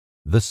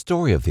The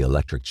story of the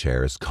electric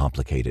chair is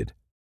complicated,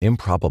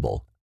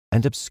 improbable,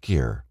 and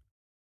obscure.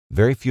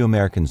 Very few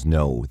Americans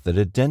know that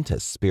a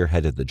dentist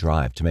spearheaded the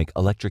drive to make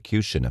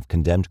electrocution of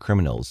condemned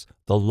criminals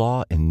the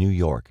law in New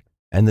York,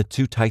 and the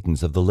two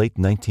titans of the late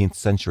 19th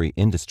century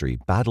industry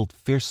battled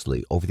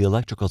fiercely over the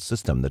electrical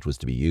system that was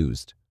to be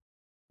used.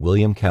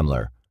 William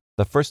Kemmler,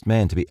 the first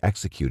man to be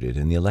executed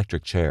in the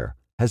electric chair,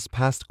 has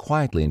passed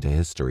quietly into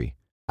history,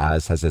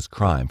 as has his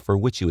crime for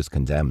which he was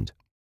condemned.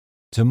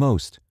 To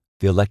most,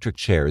 the electric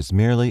chair is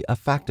merely a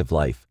fact of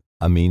life,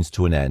 a means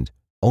to an end,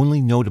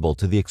 only notable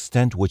to the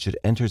extent which it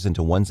enters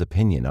into one's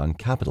opinion on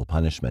capital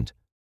punishment.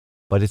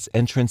 But its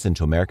entrance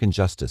into American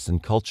justice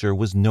and culture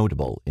was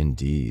notable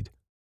indeed.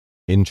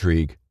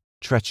 Intrigue,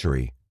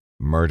 treachery,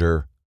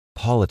 murder,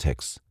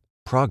 politics,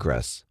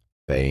 progress,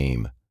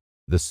 fame.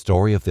 The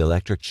story of the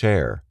electric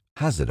chair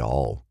has it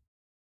all.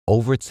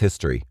 Over its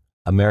history,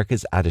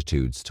 America's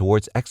attitudes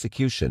towards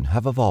execution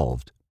have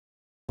evolved.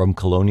 From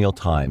colonial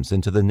times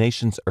into the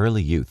nation's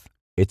early youth,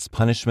 its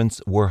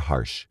punishments were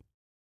harsh.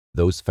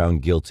 Those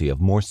found guilty of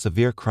more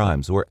severe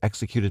crimes were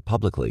executed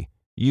publicly,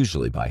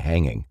 usually by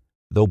hanging,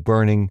 though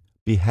burning,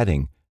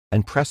 beheading,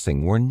 and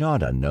pressing were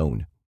not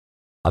unknown.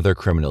 Other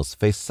criminals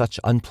faced such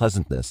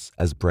unpleasantness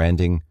as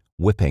branding,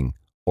 whipping,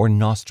 or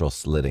nostril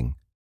slitting.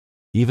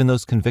 Even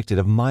those convicted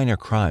of minor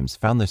crimes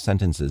found their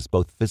sentences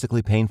both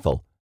physically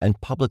painful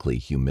and publicly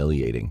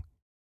humiliating.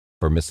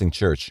 For missing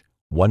church,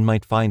 one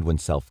might find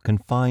oneself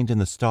confined in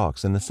the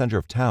stocks in the center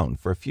of town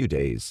for a few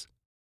days.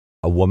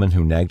 A woman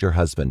who nagged her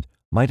husband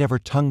might have her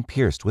tongue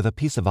pierced with a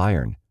piece of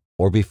iron,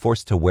 or be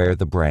forced to wear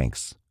the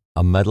branks,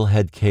 a metal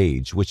head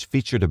cage which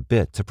featured a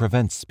bit to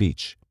prevent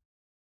speech.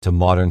 To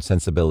modern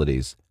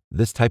sensibilities,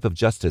 this type of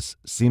justice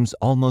seems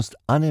almost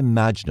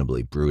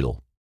unimaginably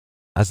brutal.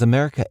 As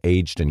America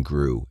aged and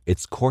grew,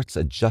 its courts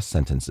adjust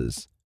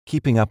sentences,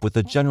 keeping up with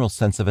the general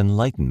sense of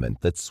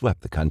enlightenment that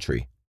swept the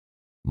country.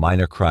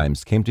 Minor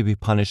crimes came to be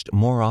punished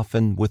more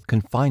often with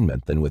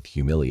confinement than with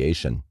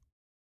humiliation.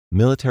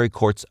 Military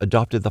courts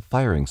adopted the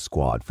firing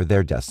squad for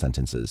their death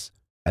sentences,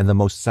 and the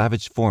most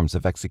savage forms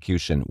of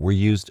execution were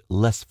used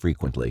less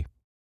frequently.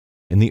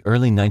 In the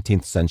early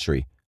 19th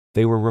century,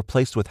 they were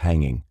replaced with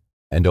hanging,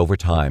 and over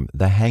time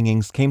the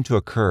hangings came to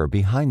occur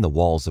behind the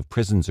walls of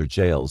prisons or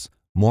jails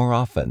more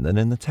often than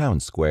in the town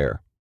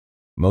square.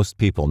 Most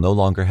people no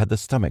longer had the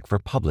stomach for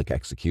public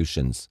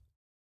executions.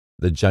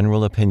 The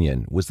general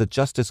opinion was that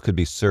justice could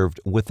be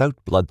served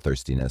without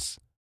bloodthirstiness,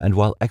 and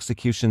while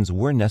executions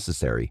were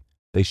necessary,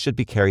 they should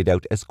be carried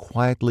out as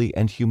quietly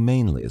and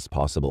humanely as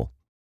possible.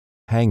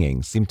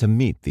 Hanging seemed to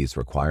meet these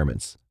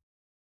requirements.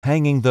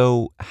 Hanging,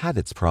 though, had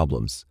its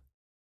problems.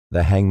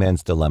 The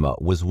hangman's dilemma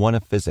was one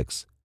of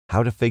physics,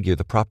 how to figure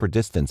the proper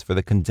distance for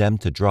the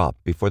condemned to drop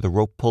before the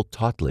rope pulled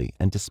tautly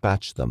and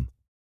dispatched them.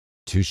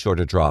 Too short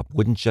a drop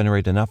wouldn't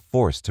generate enough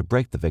force to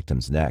break the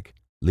victim's neck,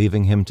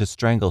 leaving him to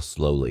strangle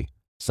slowly,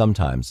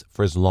 sometimes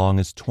for as long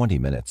as 20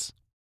 minutes.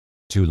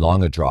 Too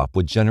long a drop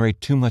would generate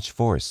too much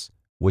force,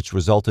 which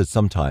resulted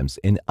sometimes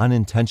in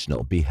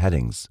unintentional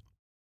beheadings.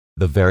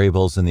 The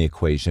variables in the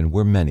equation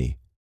were many: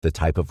 the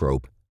type of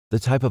rope, the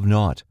type of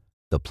knot,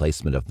 the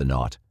placement of the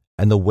knot,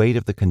 and the weight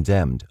of the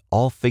condemned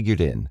all figured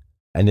in,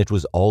 and it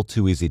was all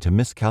too easy to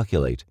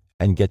miscalculate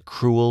and get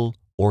cruel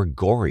or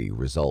gory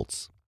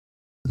results.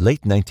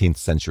 Late 19th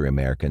century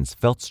Americans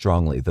felt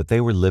strongly that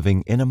they were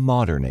living in a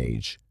modern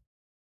age.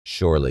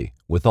 Surely,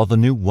 with all the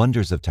new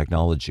wonders of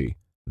technology,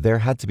 there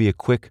had to be a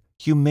quick,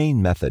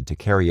 humane method to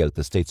carry out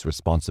the state's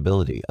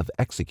responsibility of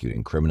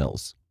executing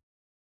criminals.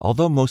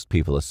 Although most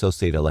people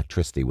associate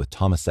electricity with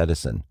Thomas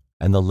Edison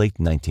and the late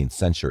 19th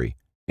century,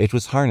 it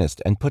was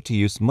harnessed and put to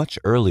use much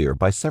earlier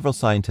by several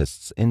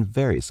scientists in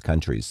various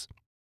countries.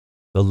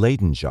 The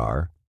Leyden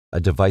jar, a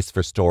device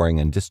for storing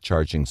and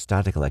discharging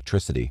static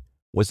electricity,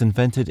 was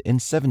invented in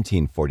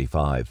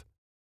 1745.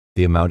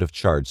 The amount of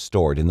charge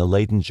stored in the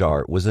Leyden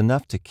jar was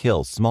enough to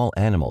kill small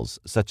animals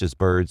such as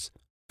birds,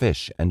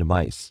 fish, and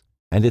mice,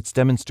 and its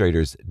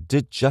demonstrators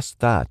did just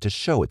that to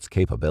show its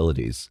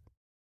capabilities.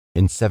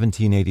 In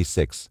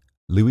 1786,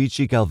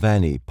 Luigi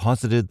Galvani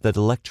posited that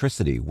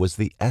electricity was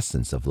the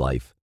essence of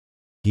life.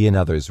 He and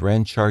others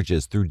ran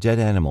charges through dead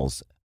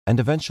animals and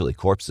eventually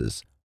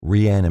corpses,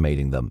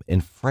 reanimating them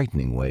in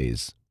frightening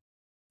ways.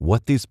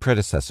 What these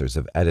predecessors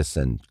of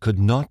Edison could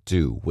not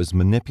do was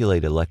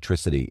manipulate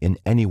electricity in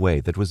any way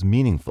that was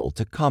meaningful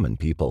to common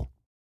people.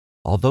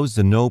 Although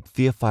Zenobe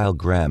Theophile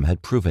Graham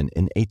had proven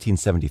in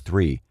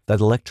 1873 that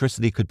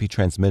electricity could be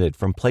transmitted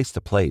from place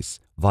to place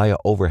via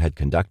overhead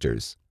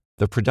conductors,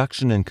 the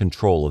production and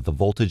control of the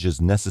voltages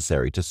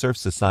necessary to serve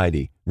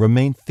society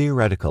remained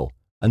theoretical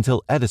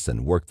until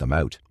Edison worked them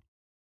out.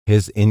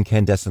 His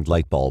incandescent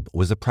light bulb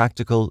was a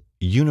practical,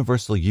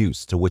 universal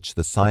use to which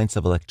the science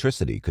of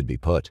electricity could be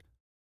put.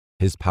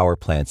 His power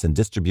plants and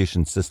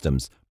distribution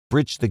systems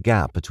bridged the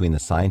gap between the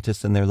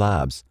scientists in their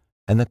labs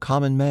and the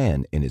common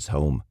man in his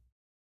home.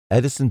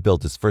 Edison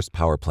built his first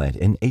power plant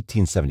in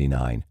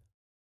 1879.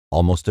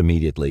 Almost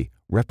immediately,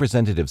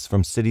 representatives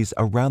from cities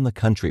around the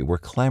country were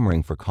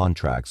clamoring for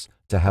contracts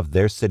to have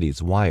their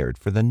cities wired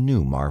for the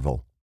new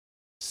marvel.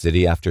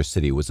 City after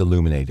city was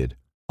illuminated,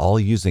 all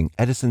using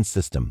Edison's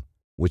system,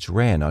 which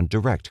ran on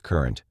direct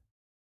current.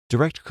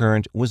 Direct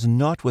current was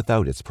not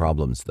without its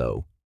problems,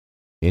 though.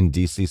 In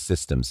DC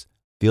systems,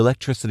 the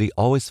electricity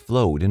always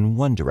flowed in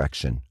one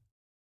direction.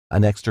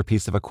 An extra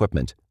piece of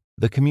equipment,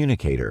 the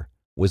communicator,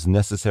 was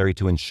necessary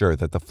to ensure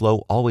that the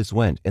flow always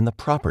went in the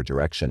proper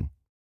direction.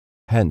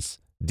 Hence,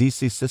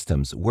 DC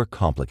systems were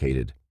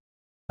complicated.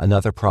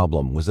 Another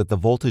problem was that the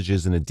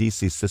voltages in a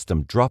DC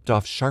system dropped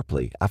off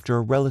sharply after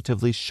a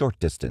relatively short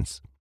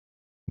distance.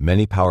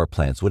 Many power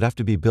plants would have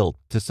to be built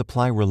to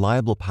supply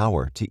reliable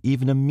power to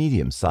even a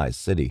medium-sized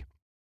city.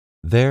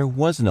 There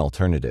was an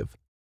alternative.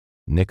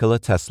 Nikola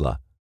Tesla,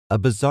 a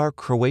bizarre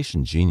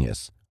Croatian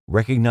genius,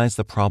 recognized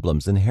the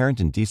problems inherent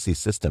in DC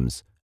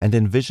systems and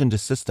envisioned a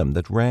system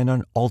that ran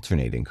on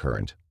alternating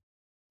current.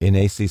 In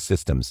AC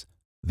systems,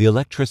 the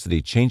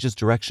electricity changes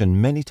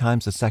direction many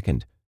times a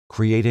second,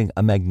 creating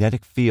a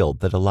magnetic field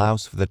that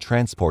allows for the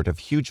transport of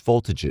huge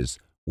voltages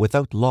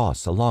without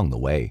loss along the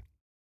way.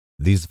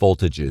 These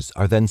voltages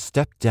are then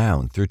stepped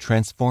down through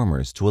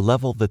transformers to a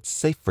level that's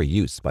safe for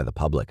use by the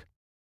public.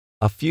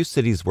 A few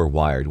cities were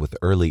wired with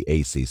early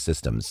AC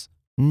systems,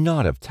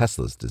 not of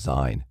Tesla's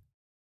design.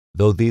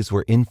 Though these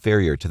were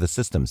inferior to the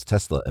systems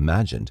Tesla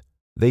imagined,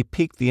 they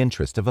piqued the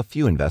interest of a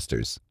few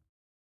investors.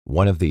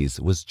 One of these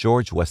was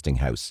George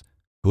Westinghouse,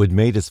 who had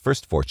made his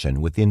first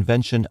fortune with the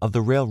invention of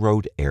the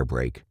railroad air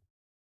brake.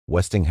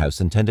 Westinghouse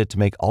intended to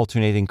make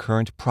alternating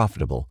current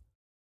profitable.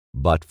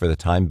 But for the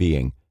time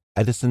being,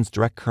 Edison's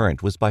direct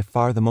current was by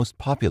far the most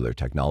popular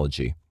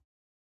technology.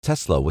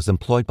 Tesla was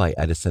employed by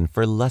Edison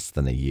for less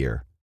than a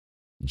year.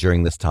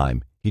 During this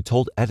time, he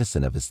told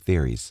Edison of his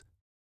theories.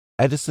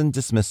 Edison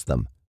dismissed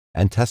them,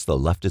 and Tesla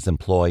left his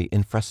employ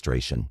in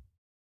frustration.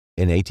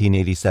 In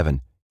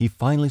 1887, he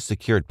finally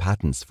secured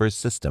patents for his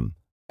system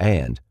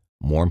and,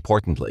 more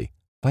importantly,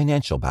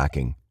 financial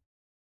backing.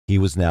 He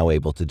was now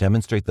able to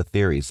demonstrate the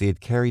theories he had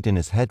carried in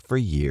his head for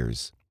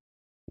years.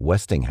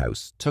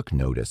 Westinghouse took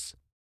notice.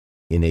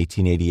 In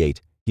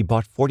 1888, he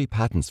bought 40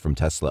 patents from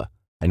Tesla,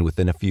 and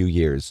within a few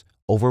years,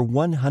 over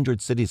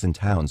 100 cities and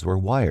towns were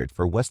wired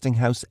for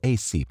Westinghouse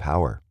AC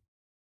power.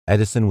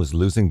 Edison was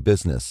losing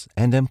business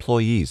and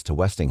employees to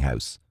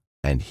Westinghouse,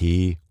 and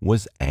he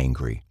was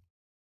angry.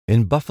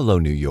 In Buffalo,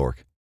 New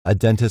York, a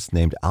dentist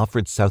named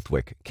Alfred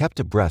Southwick kept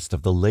abreast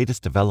of the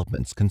latest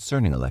developments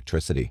concerning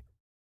electricity.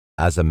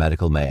 As a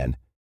medical man,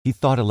 he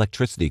thought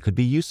electricity could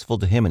be useful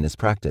to him in his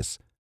practice,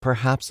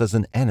 perhaps as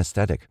an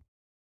anesthetic.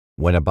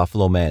 When a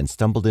Buffalo man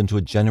stumbled into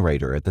a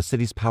generator at the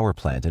city's power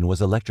plant and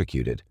was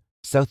electrocuted,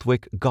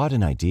 Southwick got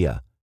an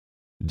idea.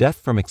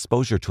 Death from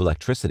exposure to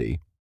electricity,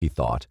 he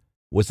thought,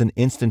 was an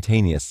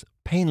instantaneous,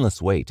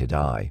 painless way to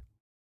die.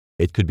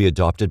 It could be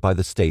adopted by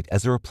the state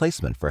as a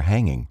replacement for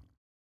hanging.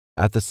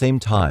 At the same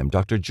time,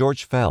 Dr.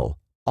 George Fell,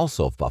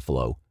 also of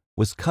Buffalo,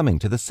 was coming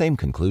to the same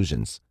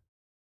conclusions.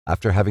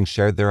 After having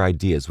shared their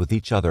ideas with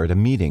each other at a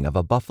meeting of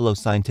a Buffalo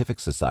Scientific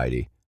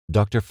Society,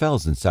 Dr.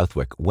 Fells and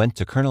Southwick went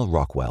to Colonel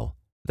Rockwell,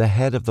 the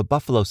head of the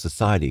Buffalo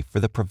Society for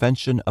the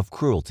Prevention of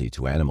Cruelty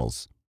to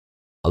Animals.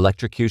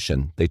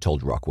 Electrocution, they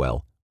told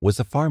Rockwell, was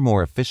a far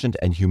more efficient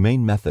and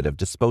humane method of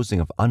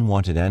disposing of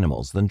unwanted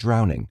animals than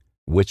drowning,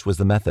 which was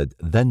the method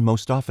then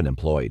most often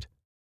employed.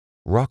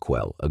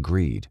 Rockwell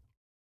agreed.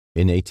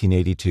 In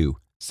 1882,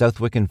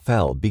 Southwick and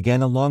Fell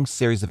began a long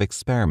series of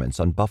experiments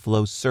on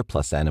Buffalo's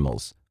surplus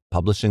animals,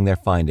 publishing their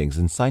findings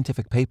in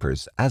scientific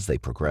papers as they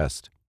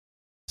progressed.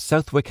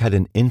 Southwick had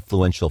an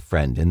influential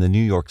friend in the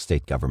New York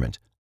state government,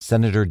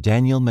 Senator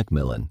Daniel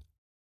McMillan.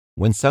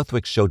 When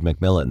Southwick showed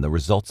McMillan the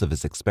results of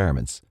his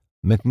experiments,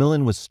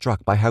 McMillan was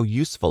struck by how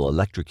useful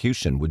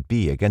electrocution would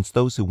be against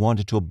those who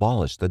wanted to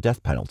abolish the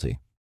death penalty.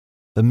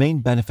 The main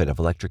benefit of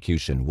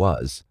electrocution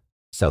was,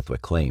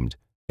 Southwick claimed,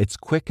 its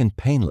quick and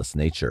painless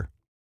nature.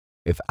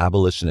 If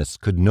abolitionists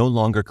could no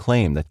longer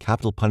claim that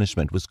capital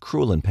punishment was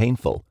cruel and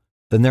painful,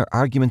 then their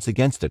arguments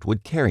against it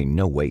would carry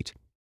no weight.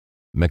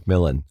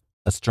 McMillan,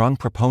 a strong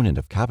proponent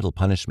of capital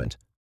punishment,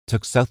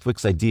 took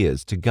Southwick's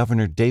ideas to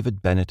Governor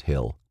David Bennett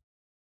Hill.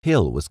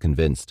 Hill was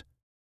convinced.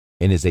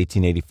 In his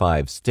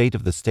 1885 State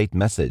of the State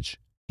message,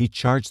 he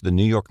charged the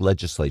New York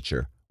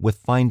legislature with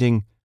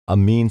finding a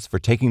means for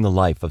taking the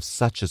life of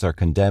such as are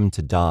condemned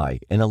to die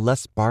in a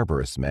less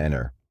barbarous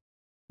manner.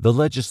 The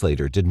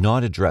legislator did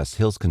not address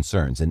Hill's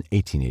concerns in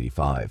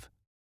 1885.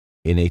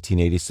 In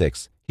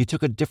 1886, he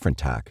took a different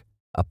tack,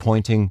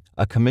 appointing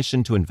a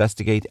commission to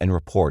investigate and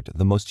report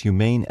the most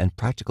humane and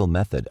practical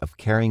method of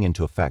carrying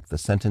into effect the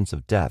sentence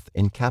of death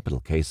in capital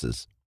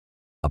cases.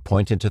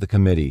 Appointed to the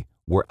committee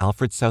were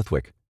Alfred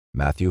Southwick,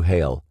 Matthew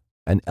Hale,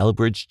 and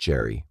Elbridge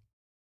Gerry.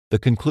 The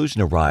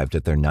conclusion arrived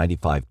at their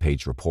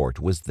 95-page report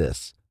was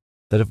this,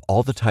 that of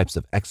all the types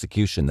of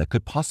execution that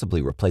could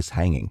possibly replace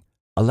hanging,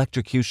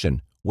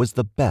 electrocution was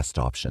the best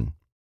option.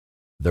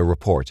 The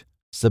report,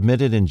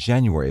 submitted in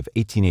January of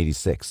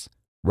 1886,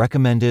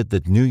 recommended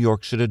that New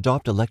York should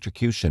adopt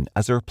electrocution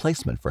as a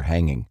replacement for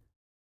hanging.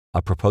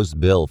 A proposed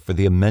bill for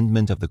the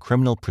amendment of the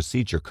Criminal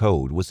Procedure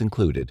Code was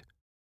included.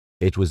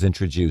 It was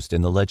introduced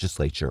in the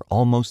legislature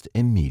almost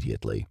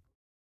immediately.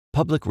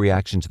 Public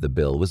reaction to the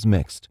bill was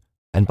mixed,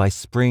 and by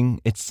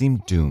spring it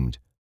seemed doomed,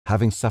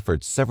 having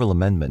suffered several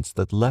amendments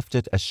that left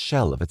it a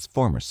shell of its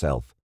former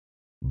self.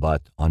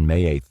 But on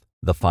May 8th,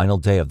 the final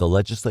day of the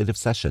legislative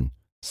session,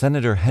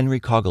 Senator Henry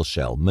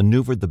Coggeshall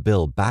maneuvered the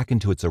bill back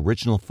into its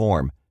original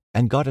form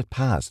and got it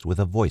passed with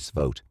a voice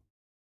vote.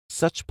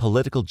 Such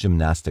political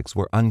gymnastics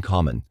were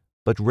uncommon,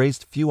 but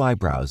raised few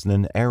eyebrows in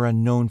an era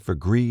known for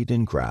greed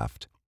and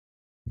graft.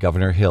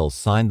 Governor Hill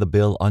signed the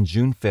bill on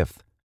June 5th,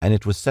 and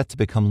it was set to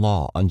become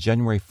law on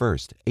January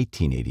 1st,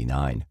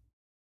 1889.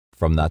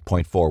 From that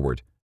point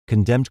forward,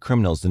 condemned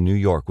criminals in New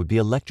York would be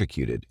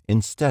electrocuted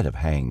instead of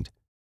hanged.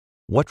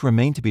 What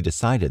remained to be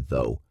decided,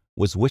 though,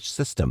 was which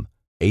system,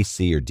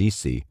 AC or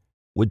DC,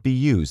 would be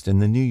used in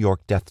the New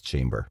York death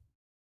chamber.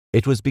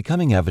 It was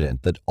becoming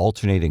evident that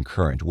alternating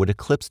current would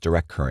eclipse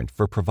direct current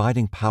for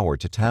providing power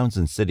to towns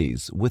and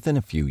cities within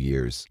a few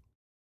years.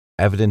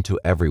 Evident to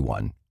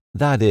everyone,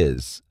 that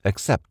is,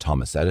 except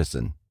Thomas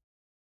Edison.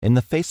 In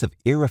the face of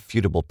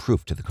irrefutable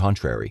proof to the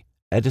contrary,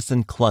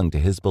 Edison clung to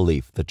his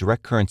belief that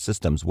direct current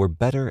systems were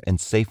better and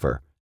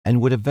safer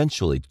and would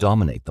eventually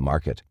dominate the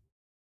market.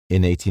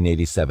 In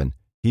 1887,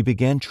 he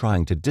began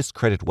trying to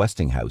discredit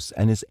Westinghouse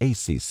and his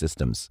AC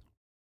systems.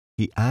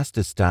 He asked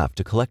his staff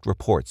to collect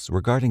reports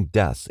regarding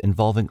deaths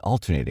involving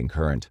alternating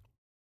current.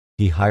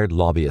 He hired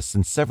lobbyists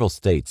in several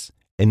states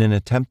in an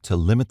attempt to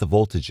limit the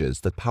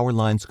voltages that power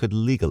lines could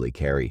legally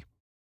carry.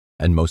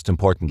 And most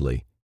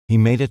importantly, he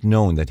made it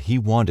known that he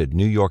wanted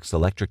New York's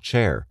electric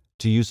chair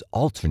to use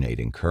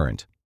alternating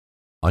current.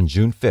 On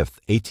June 5,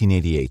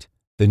 1888,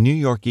 the New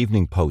York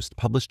Evening Post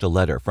published a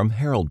letter from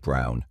Harold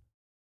Brown.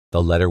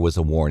 The letter was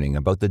a warning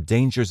about the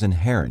dangers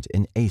inherent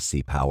in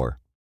AC power.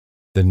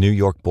 The New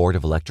York Board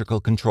of Electrical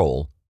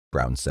Control,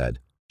 Brown said,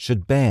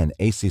 should ban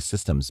AC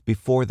systems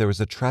before there is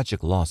a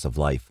tragic loss of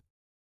life.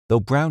 Though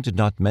Brown did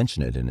not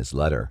mention it in his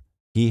letter,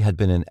 he had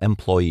been an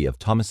employee of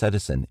Thomas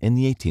Edison in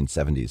the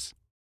 1870s.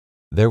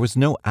 There was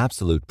no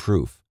absolute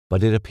proof,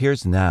 but it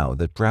appears now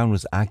that Brown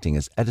was acting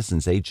as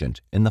Edison's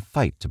agent in the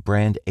fight to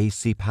brand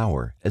AC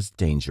power as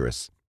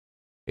dangerous.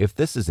 If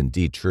this is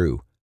indeed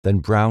true, then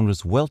Brown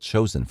was well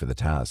chosen for the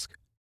task.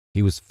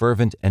 He was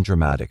fervent and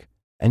dramatic,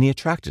 and he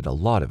attracted a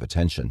lot of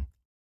attention.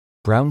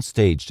 Brown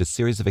staged a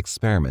series of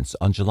experiments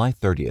on July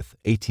 30,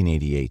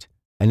 1888,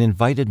 and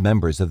invited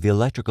members of the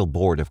Electrical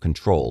Board of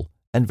Control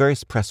and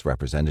various press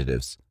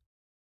representatives.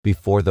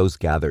 Before those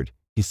gathered,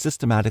 he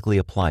systematically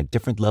applied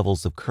different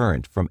levels of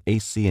current from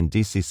AC and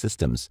DC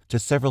systems to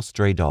several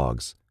stray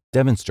dogs,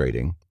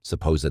 demonstrating,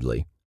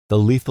 supposedly, the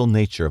lethal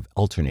nature of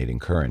alternating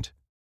current.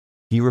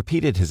 He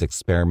repeated his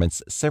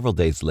experiments several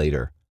days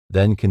later,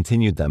 then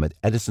continued them at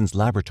Edison's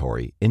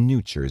laboratory in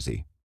New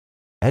Jersey.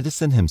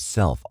 Edison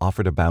himself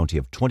offered a bounty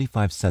of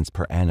 25 cents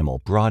per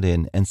animal brought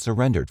in and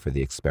surrendered for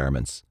the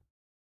experiments.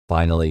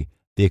 Finally,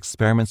 the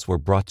experiments were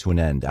brought to an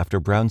end after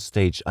Brown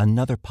staged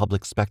another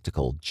public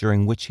spectacle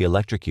during which he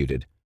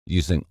electrocuted,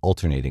 using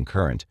alternating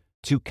current,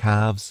 2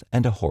 calves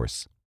and a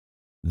horse.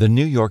 The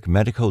New York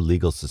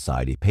Medico-Legal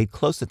Society paid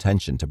close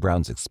attention to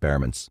Brown's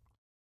experiments.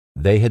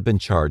 They had been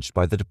charged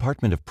by the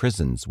Department of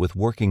Prisons with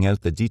working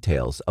out the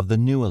details of the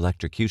new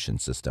electrocution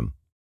system.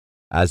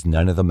 As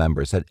none of the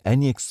members had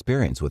any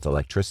experience with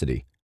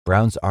electricity,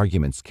 Brown's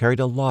arguments carried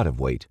a lot of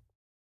weight.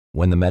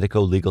 When the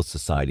Medico-Legal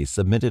Society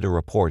submitted a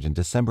report in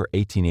December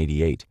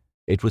 1888,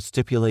 it was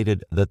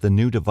stipulated that the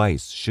new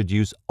device should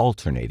use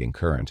alternating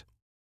current.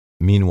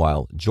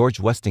 Meanwhile, George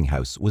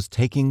Westinghouse was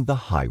taking the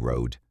high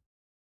road.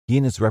 He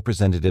and his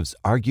representatives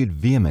argued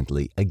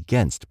vehemently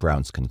against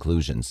Brown's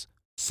conclusions,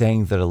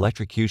 saying that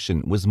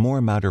electrocution was more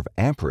a matter of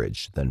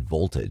amperage than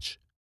voltage.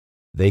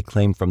 They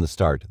claimed from the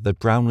start that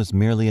Brown was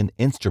merely an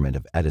instrument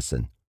of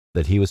Edison,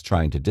 that he was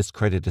trying to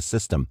discredit a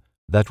system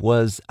that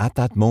was, at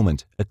that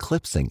moment,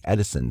 eclipsing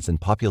Edison's in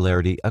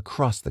popularity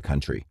across the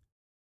country.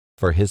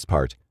 For his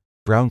part,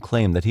 Brown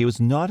claimed that he was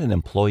not an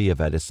employee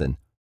of Edison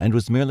and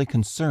was merely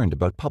concerned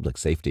about public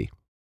safety.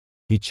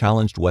 He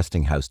challenged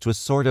Westinghouse to a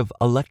sort of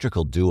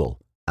electrical duel,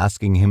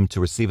 asking him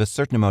to receive a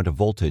certain amount of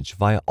voltage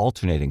via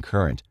alternating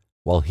current,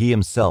 while he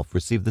himself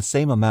received the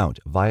same amount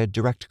via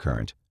direct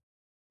current.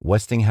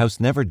 Westinghouse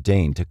never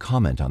deigned to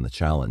comment on the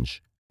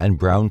challenge, and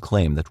Brown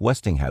claimed that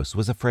Westinghouse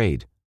was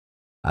afraid.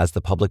 As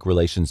the public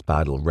relations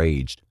battle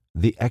raged,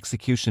 the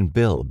execution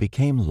bill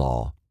became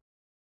law.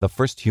 The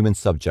first human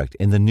subject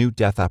in the new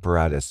death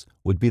apparatus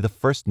would be the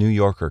first New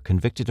Yorker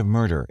convicted of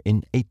murder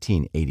in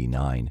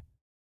 1889.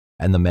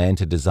 And the man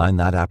to design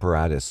that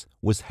apparatus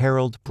was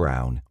Harold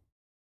Brown.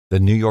 The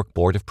New York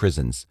Board of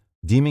Prisons,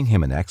 deeming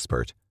him an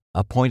expert,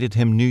 appointed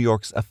him New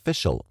York's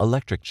official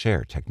electric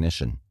chair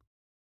technician.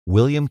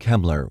 William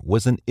Kemmler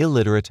was an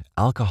illiterate,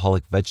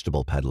 alcoholic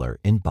vegetable peddler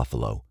in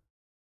Buffalo.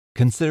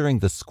 Considering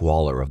the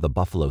squalor of the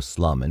Buffalo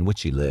slum in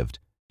which he lived,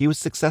 he was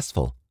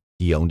successful.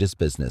 He owned his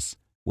business,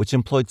 which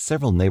employed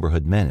several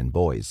neighborhood men and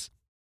boys.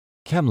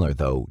 Kemmler,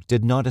 though,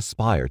 did not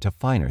aspire to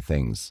finer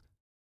things.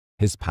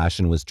 His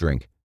passion was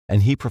drink,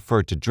 and he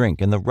preferred to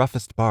drink in the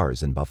roughest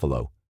bars in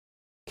Buffalo.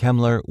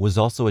 Kemmler was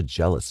also a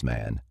jealous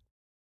man.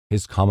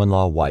 His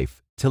common-law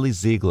wife, Tilly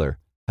Ziegler,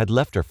 had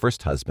left her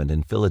first husband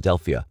in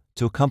Philadelphia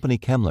to accompany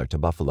Kemmler to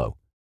Buffalo.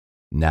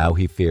 Now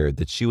he feared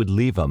that she would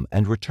leave him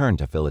and return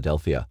to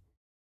Philadelphia.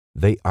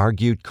 They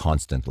argued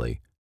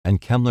constantly,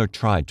 and Kemmler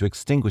tried to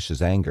extinguish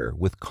his anger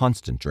with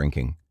constant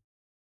drinking.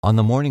 On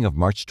the morning of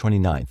March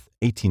 29,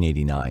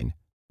 1889,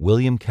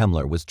 William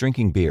Kemmler was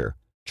drinking beer,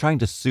 trying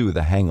to soothe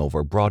the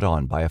hangover brought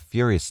on by a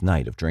furious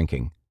night of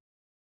drinking.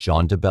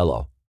 John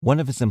DeBello, one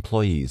of his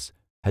employees,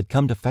 had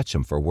come to fetch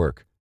him for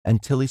work,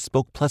 and Tilly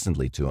spoke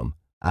pleasantly to him,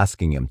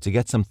 asking him to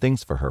get some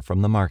things for her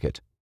from the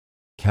market.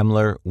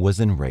 Kemmler was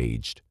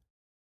enraged.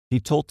 He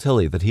told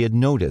Tilly that he had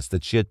noticed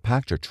that she had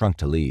packed her trunk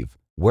to leave,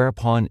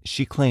 whereupon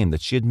she claimed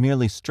that she had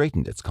merely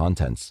straightened its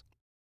contents.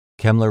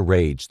 Kemmler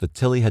raged that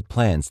Tilly had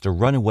plans to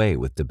run away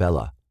with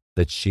DeBella,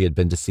 that she had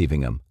been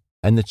deceiving him,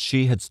 and that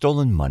she had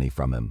stolen money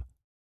from him.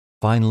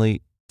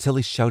 Finally,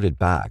 Tilly shouted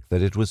back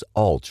that it was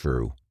all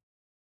true.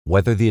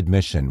 Whether the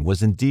admission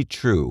was indeed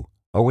true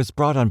or was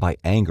brought on by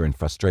anger and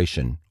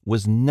frustration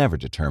was never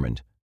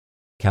determined.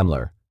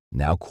 Kemmler,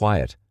 now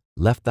quiet,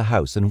 left the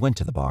house and went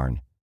to the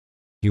barn.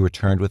 He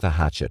returned with a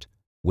hatchet,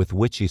 with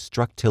which he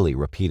struck Tilly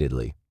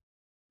repeatedly.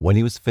 When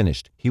he was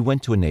finished, he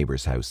went to a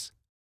neighbor's house.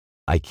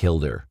 "I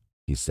killed her,"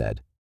 he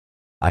said.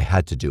 "I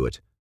had to do it.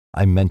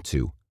 I meant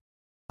to.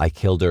 I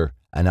killed her,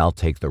 and I'll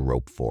take the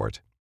rope for it."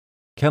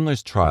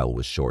 Kemmler's trial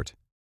was short.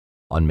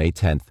 On May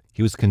 10th,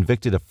 he was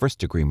convicted of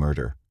first-degree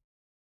murder.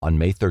 On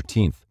May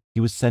 13th,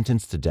 he was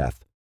sentenced to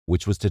death,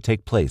 which was to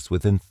take place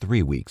within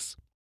 3 weeks.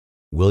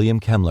 William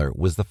Kemmler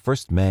was the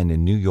first man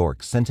in New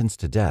York sentenced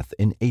to death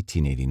in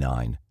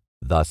 1889.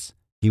 Thus,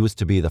 he was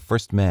to be the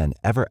first man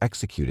ever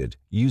executed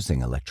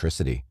using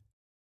electricity.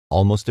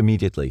 Almost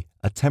immediately,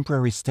 a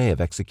temporary stay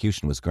of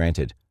execution was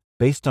granted,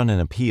 based on an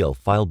appeal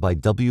filed by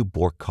W.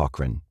 Bork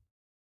Cochran.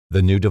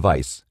 The new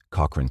device,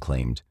 Cochran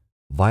claimed,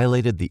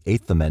 violated the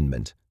Eighth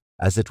Amendment,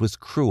 as it was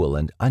cruel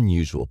and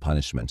unusual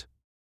punishment.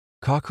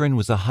 Cochran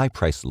was a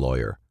high-priced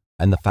lawyer,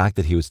 and the fact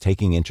that he was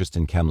taking interest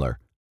in Kemmler,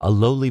 a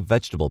lowly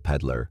vegetable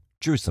peddler,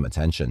 drew some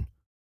attention.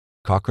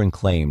 Cochran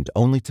claimed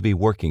only to be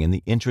working in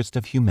the interest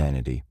of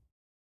humanity.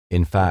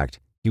 In fact,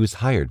 he was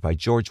hired by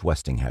George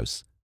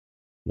Westinghouse.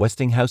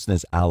 Westinghouse and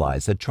his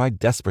allies had tried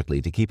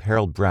desperately to keep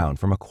Harold Brown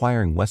from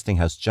acquiring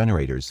Westinghouse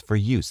generators for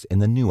use in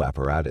the new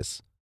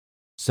apparatus.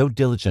 So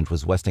diligent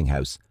was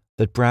Westinghouse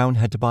that Brown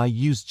had to buy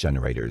used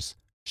generators,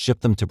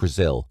 ship them to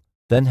Brazil,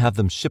 then have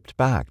them shipped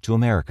back to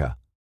America.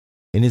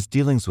 In his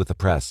dealings with the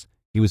press,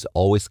 he was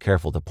always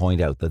careful to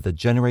point out that the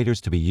generators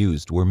to be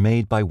used were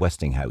made by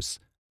Westinghouse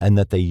and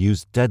that they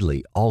used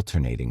deadly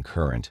alternating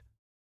current.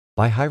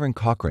 By hiring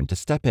Cochran to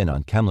step in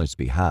on Kemmler's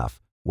behalf,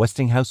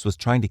 Westinghouse was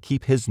trying to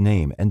keep his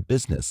name and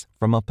business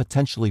from a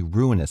potentially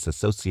ruinous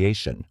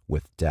association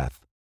with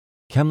death.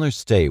 Kemmler's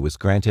stay was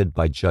granted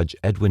by Judge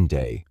Edwin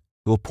Day,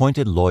 who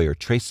appointed lawyer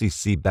Tracy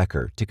C.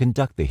 Becker to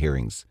conduct the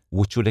hearings,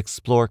 which would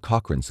explore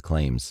Cochran's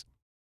claims.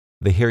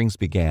 The hearings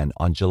began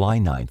on July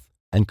 9th,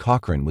 and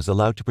Cochran was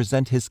allowed to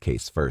present his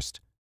case first.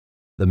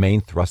 The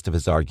main thrust of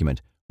his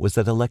argument was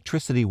that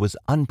electricity was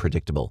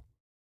unpredictable.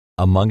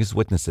 Among his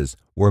witnesses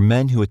were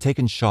men who had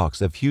taken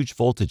shocks of huge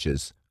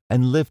voltages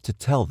and lived to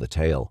tell the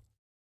tale.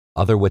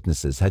 Other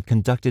witnesses had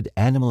conducted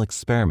animal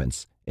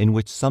experiments in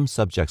which some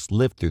subjects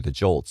lived through the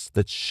jolts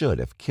that should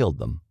have killed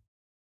them.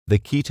 The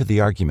key to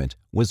the argument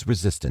was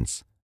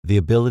resistance, the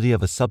ability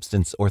of a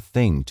substance or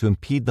thing to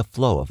impede the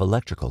flow of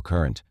electrical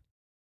current.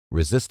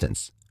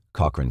 Resistance,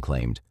 Cochran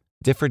claimed,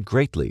 differed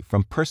greatly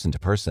from person to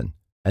person,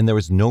 and there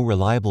was no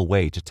reliable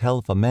way to tell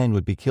if a man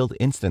would be killed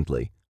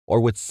instantly or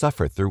would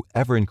suffer through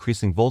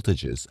ever-increasing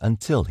voltages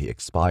until he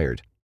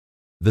expired.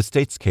 The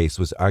state's case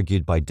was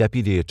argued by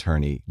Deputy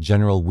Attorney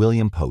General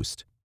William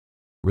Post.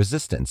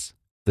 Resistance,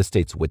 the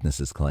state's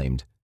witnesses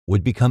claimed,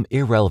 would become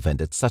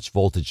irrelevant at such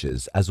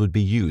voltages as would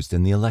be used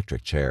in the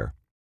electric chair.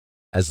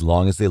 As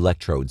long as the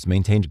electrodes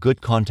maintained good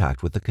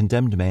contact with the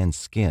condemned man's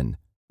skin,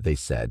 they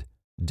said,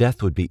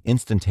 death would be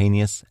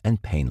instantaneous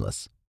and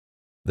painless.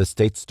 The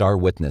state's star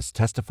witness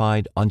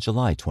testified on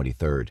July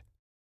 23rd.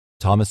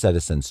 Thomas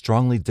Edison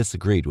strongly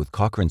disagreed with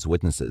Cochran's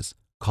witnesses,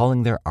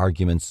 calling their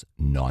arguments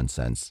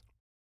nonsense.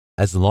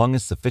 As long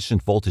as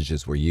sufficient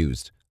voltages were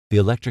used, the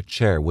electric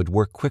chair would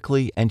work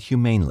quickly and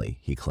humanely,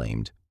 he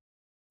claimed.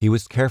 He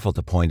was careful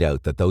to point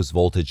out that those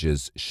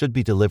voltages should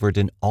be delivered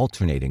in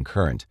alternating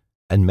current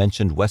and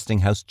mentioned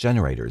Westinghouse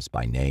generators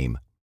by name.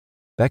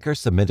 Becker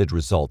submitted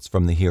results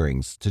from the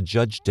hearings to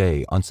Judge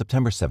Day on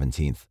September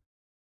 17th.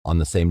 On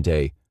the same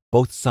day,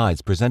 both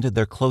sides presented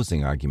their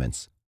closing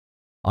arguments.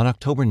 On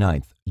October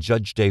 9th,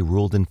 Judge Day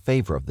ruled in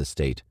favor of the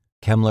state.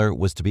 Kemmler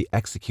was to be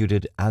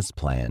executed as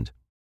planned.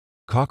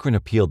 Cochran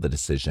appealed the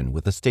decision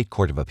with the State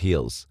Court of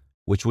Appeals,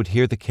 which would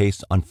hear the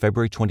case on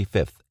February 25,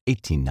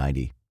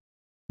 1890.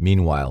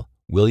 Meanwhile,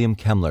 William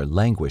Kemmler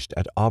languished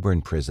at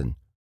Auburn Prison,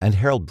 and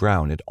Harold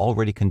Brown had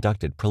already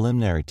conducted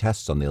preliminary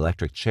tests on the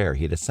electric chair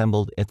he had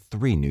assembled at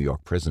 3 New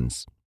York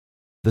prisons.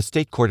 The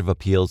State Court of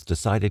Appeals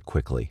decided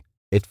quickly.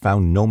 It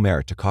found no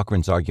merit to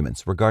Cochran's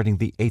arguments regarding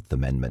the Eighth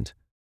Amendment.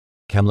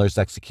 Kemmler's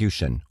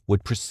execution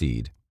would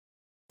proceed.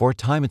 For a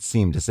time it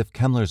seemed as if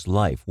Kemmler's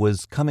life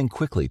was coming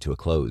quickly to a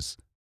close.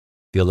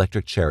 The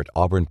electric chair at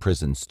Auburn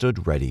Prison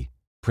stood ready.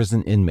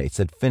 Prison inmates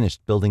had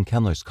finished building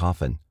Kemmler's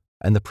coffin,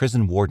 and the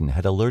prison warden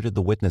had alerted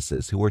the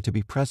witnesses who were to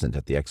be present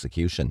at the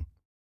execution.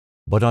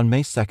 But on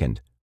May 2nd,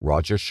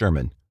 Roger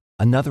Sherman,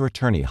 another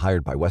attorney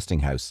hired by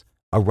Westinghouse,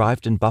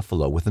 arrived in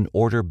Buffalo with an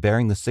order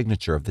bearing the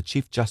signature of the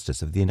Chief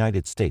Justice of the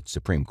United States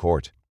Supreme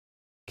Court.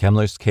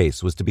 Kemmler's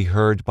case was to be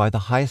heard by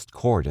the highest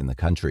court in the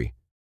country.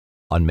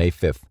 On May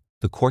 5th,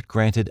 the court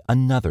granted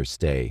another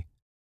stay.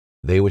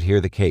 They would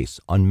hear the case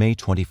on May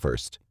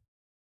 21st.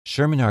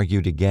 Sherman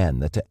argued again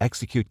that to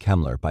execute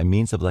Kemmler by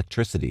means of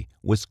electricity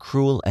was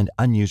cruel and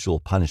unusual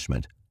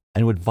punishment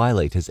and would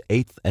violate his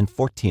 8th and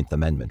 14th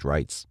Amendment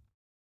rights.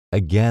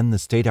 Again, the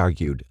state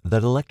argued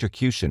that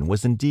electrocution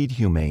was indeed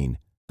humane,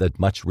 that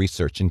much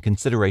research and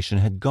consideration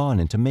had gone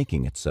into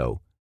making it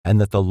so,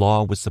 and that the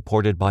law was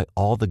supported by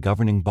all the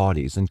governing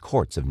bodies and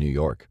courts of New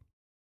York.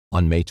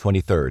 On May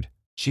 23rd,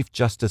 Chief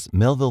Justice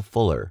Melville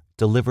Fuller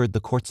delivered the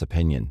court's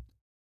opinion.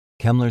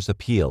 Kemmler's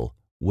appeal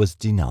was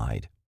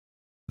denied.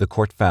 The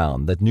court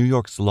found that New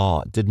York's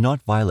law did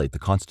not violate the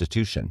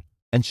Constitution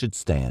and should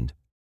stand.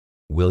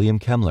 William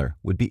Kemmler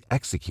would be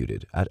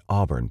executed at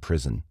Auburn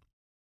Prison.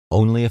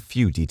 Only a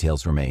few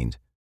details remained.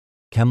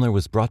 Kemmler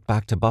was brought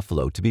back to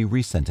Buffalo to be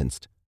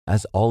resentenced,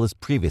 as all his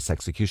previous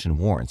execution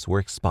warrants were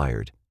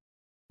expired.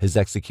 His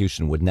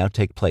execution would now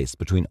take place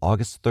between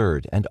August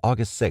 3rd and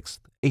August 6th,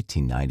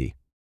 1890.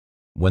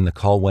 When the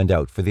call went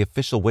out for the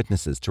official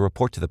witnesses to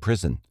report to the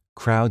prison,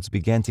 crowds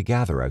began to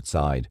gather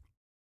outside.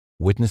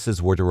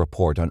 Witnesses were to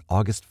report on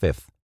August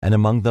 5th, and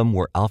among them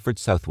were Alfred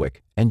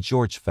Southwick and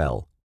George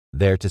Fell,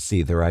 there to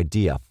see their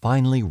idea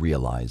finally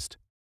realized.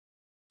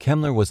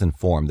 Kemmler was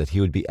informed that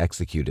he would be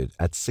executed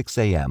at 6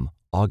 a.m.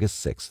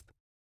 August 6th.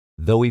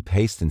 Though he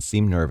paced and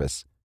seemed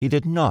nervous, he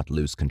did not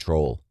lose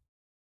control.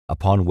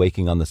 Upon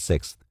waking on the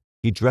 6th,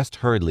 he dressed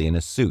hurriedly in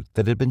a suit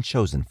that had been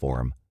chosen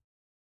for him.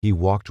 He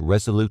walked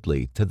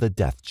resolutely to the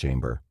death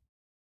chamber.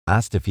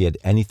 Asked if he had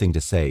anything to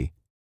say,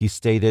 he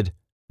stated,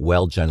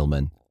 "Well,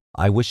 gentlemen,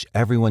 I wish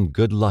everyone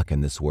good luck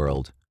in this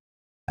world.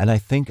 And I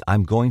think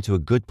I'm going to a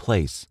good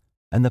place,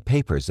 and the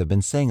papers have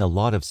been saying a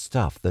lot of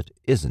stuff that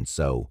isn't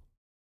so."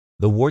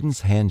 The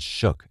warden's hand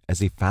shook as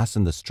he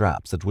fastened the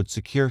straps that would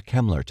secure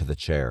Kemmler to the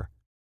chair.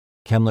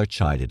 Kemmler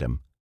chided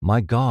him.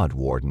 "My God,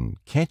 warden,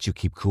 can't you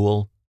keep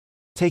cool?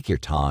 Take your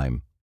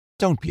time.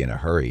 Don't be in a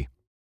hurry."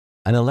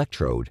 An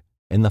electrode,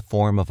 in the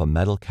form of a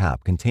metal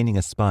cap containing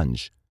a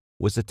sponge,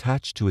 was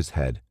attached to his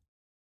head.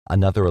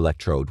 Another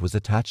electrode was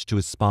attached to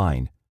his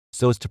spine,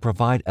 so as to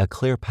provide a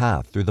clear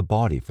path through the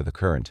body for the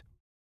current.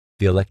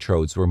 The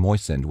electrodes were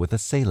moistened with a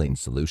saline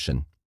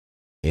solution.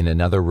 In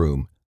another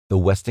room, the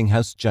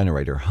Westinghouse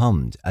generator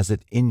hummed as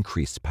it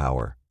increased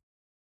power.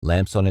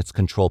 Lamps on its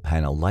control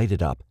panel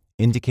lighted up,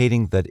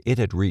 indicating that it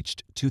had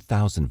reached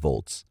 2,000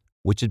 volts,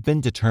 which had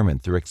been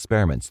determined through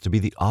experiments to be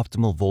the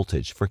optimal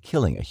voltage for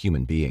killing a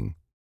human being.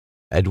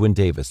 Edwin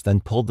Davis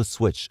then pulled the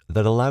switch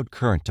that allowed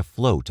current to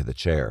flow to the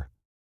chair.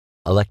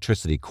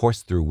 Electricity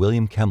coursed through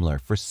William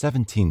Kemmler for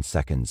 17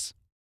 seconds.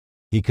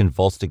 He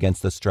convulsed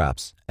against the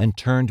straps and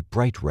turned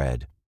bright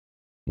red.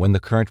 When the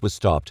current was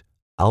stopped,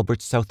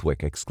 Albert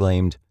Southwick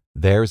exclaimed,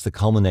 "There's the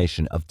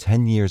culmination of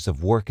 10 years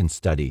of work and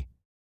study.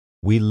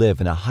 We live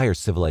in a higher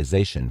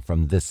civilization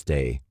from this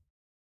day."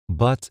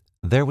 But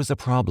there was a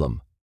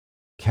problem.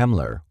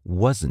 Kemmler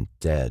wasn't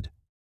dead.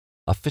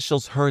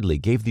 Officials hurriedly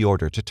gave the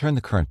order to turn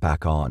the current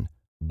back on,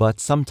 but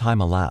some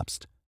time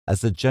elapsed,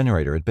 as the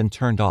generator had been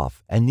turned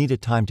off and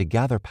needed time to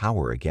gather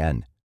power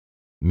again.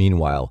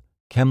 Meanwhile,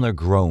 Kemmler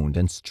groaned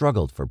and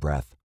struggled for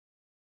breath.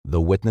 The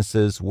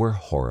witnesses were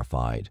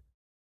horrified.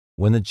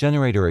 When the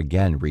generator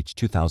again reached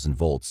 2,000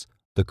 volts,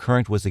 the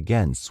current was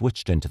again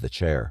switched into the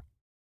chair.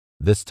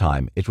 This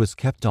time it was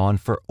kept on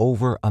for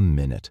over a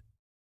minute.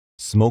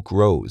 Smoke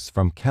rose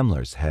from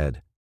Kemmler's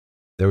head.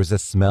 There was a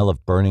smell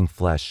of burning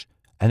flesh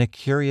and a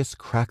curious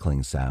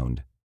crackling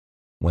sound.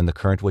 When the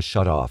current was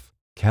shut off,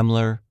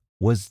 Kemmler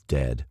was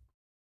dead.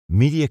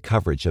 Media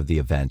coverage of the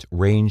event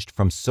ranged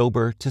from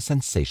sober to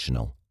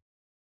sensational.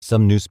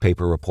 Some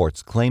newspaper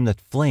reports claimed that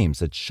flames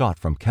had shot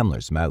from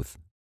Kemmler's mouth.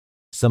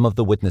 Some of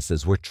the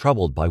witnesses were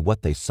troubled by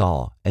what they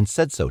saw and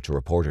said so to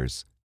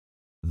reporters.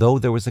 Though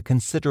there was a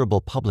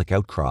considerable public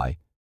outcry,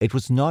 it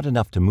was not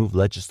enough to move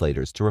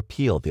legislators to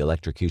repeal the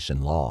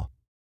electrocution law.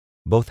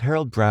 Both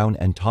Harold Brown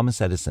and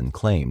Thomas Edison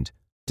claimed,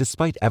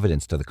 despite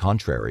evidence to the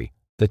contrary,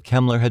 that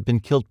Kemmler had been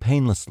killed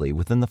painlessly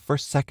within the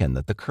first second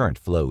that the current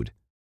flowed.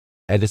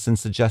 Edison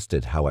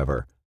suggested,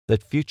 however,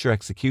 that future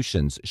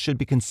executions should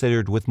be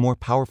considered with more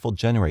powerful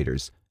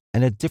generators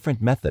and a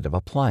different method of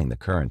applying the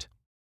current.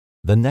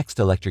 The next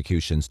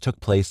electrocutions took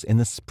place in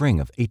the spring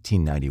of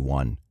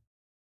 1891.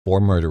 4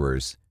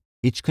 murderers,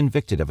 each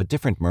convicted of a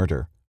different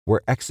murder,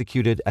 were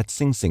executed at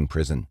Sing Sing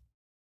Prison.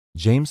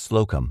 James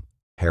Slocum,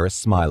 Harris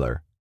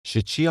Smiler,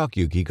 Shichiok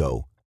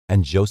Yugigo,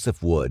 and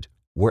Joseph Wood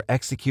were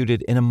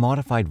executed in a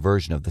modified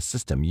version of the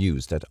system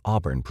used at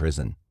Auburn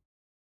Prison.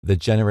 The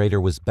generator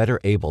was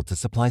better able to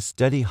supply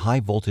steady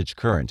high-voltage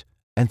current,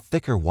 and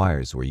thicker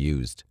wires were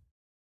used.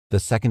 The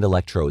second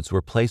electrodes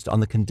were placed on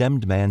the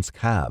condemned man's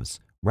calves,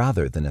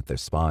 rather than at their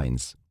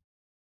spines.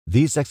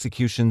 These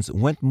executions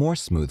went more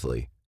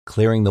smoothly,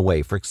 clearing the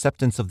way for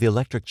acceptance of the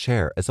electric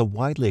chair as a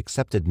widely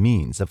accepted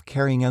means of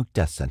carrying out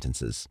death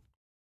sentences.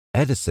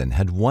 Edison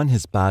had won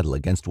his battle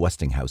against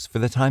Westinghouse for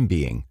the time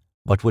being,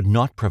 but would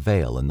not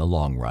prevail in the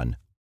long run.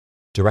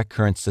 Direct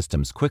current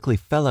systems quickly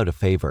fell out of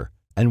favor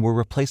and were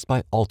replaced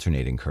by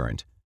alternating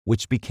current,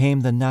 which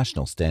became the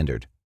national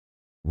standard.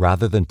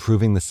 Rather than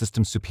proving the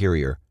system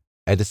superior,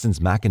 Edison's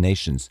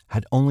machinations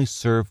had only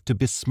served to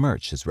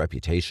besmirch his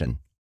reputation.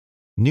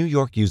 New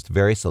York used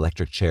various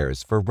electric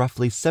chairs for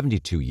roughly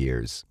 72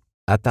 years.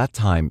 At that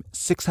time,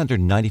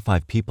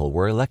 695 people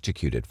were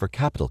electrocuted for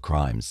capital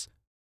crimes.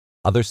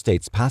 Other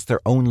states passed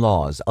their own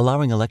laws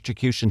allowing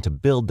electrocution to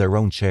build their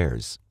own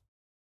chairs.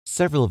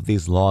 Several of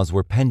these laws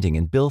were pending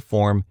in bill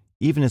form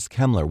even as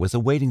Kemmler was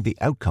awaiting the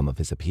outcome of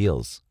his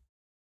appeals.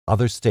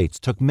 Other states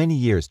took many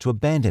years to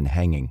abandon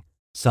hanging.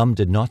 Some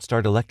did not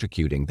start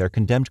electrocuting their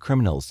condemned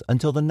criminals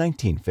until the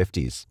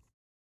 1950s.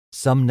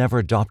 Some never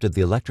adopted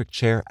the electric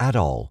chair at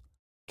all.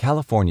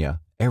 California,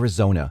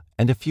 Arizona,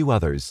 and a few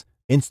others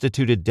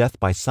instituted death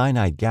by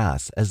cyanide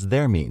gas as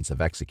their means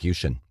of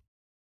execution.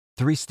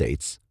 3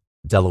 states,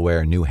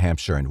 Delaware, New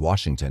Hampshire, and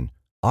Washington,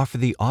 offer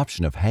the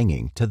option of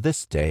hanging to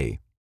this day.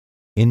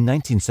 In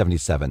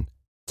 1977,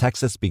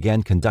 Texas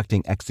began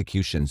conducting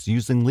executions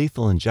using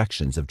lethal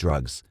injections of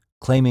drugs,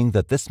 claiming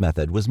that this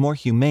method was more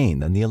humane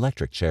than the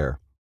electric chair.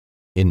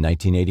 In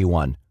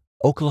 1981,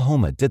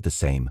 Oklahoma did the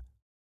same.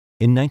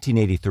 In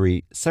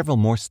 1983, several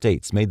more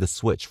states made the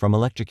switch from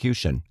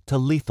electrocution to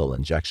lethal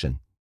injection.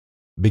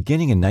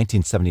 Beginning in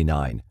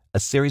 1979, a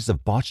series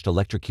of botched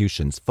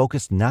electrocutions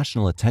focused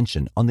national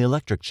attention on the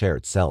electric chair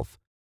itself.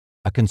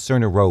 A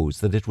concern arose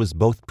that it was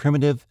both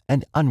primitive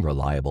and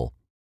unreliable.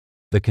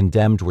 The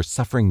condemned were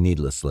suffering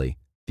needlessly,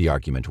 the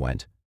argument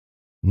went.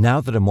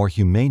 Now that a more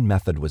humane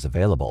method was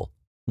available,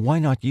 why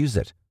not use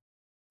it?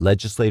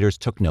 Legislators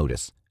took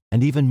notice,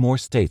 and even more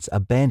states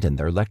abandoned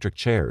their electric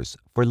chairs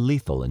for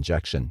lethal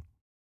injection.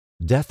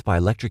 Death by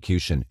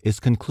electrocution is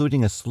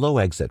concluding a slow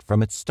exit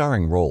from its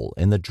starring role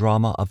in the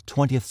drama of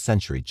 20th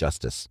century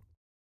justice.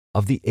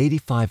 Of the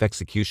 85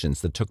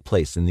 executions that took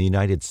place in the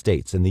United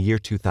States in the year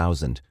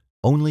 2000,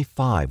 only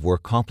 5 were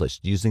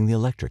accomplished using the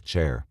electric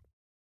chair.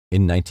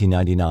 In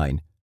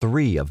 1999,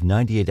 3 of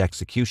 98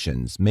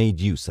 executions made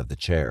use of the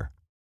chair.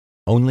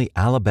 Only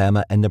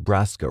Alabama and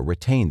Nebraska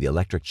retained the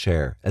electric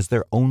chair as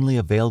their only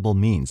available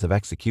means of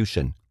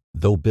execution,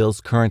 though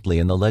bills currently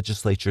in the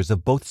legislatures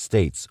of both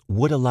states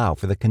would allow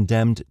for the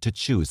condemned to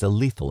choose a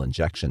lethal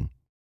injection.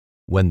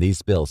 When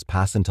these bills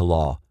pass into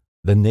law,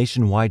 the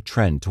nationwide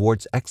trend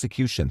towards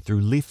execution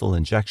through lethal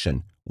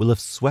injection will have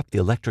swept the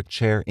electric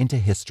chair into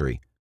history,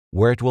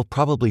 where it will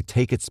probably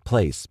take its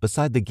place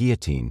beside the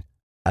guillotine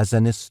as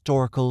an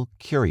historical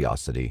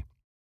curiosity.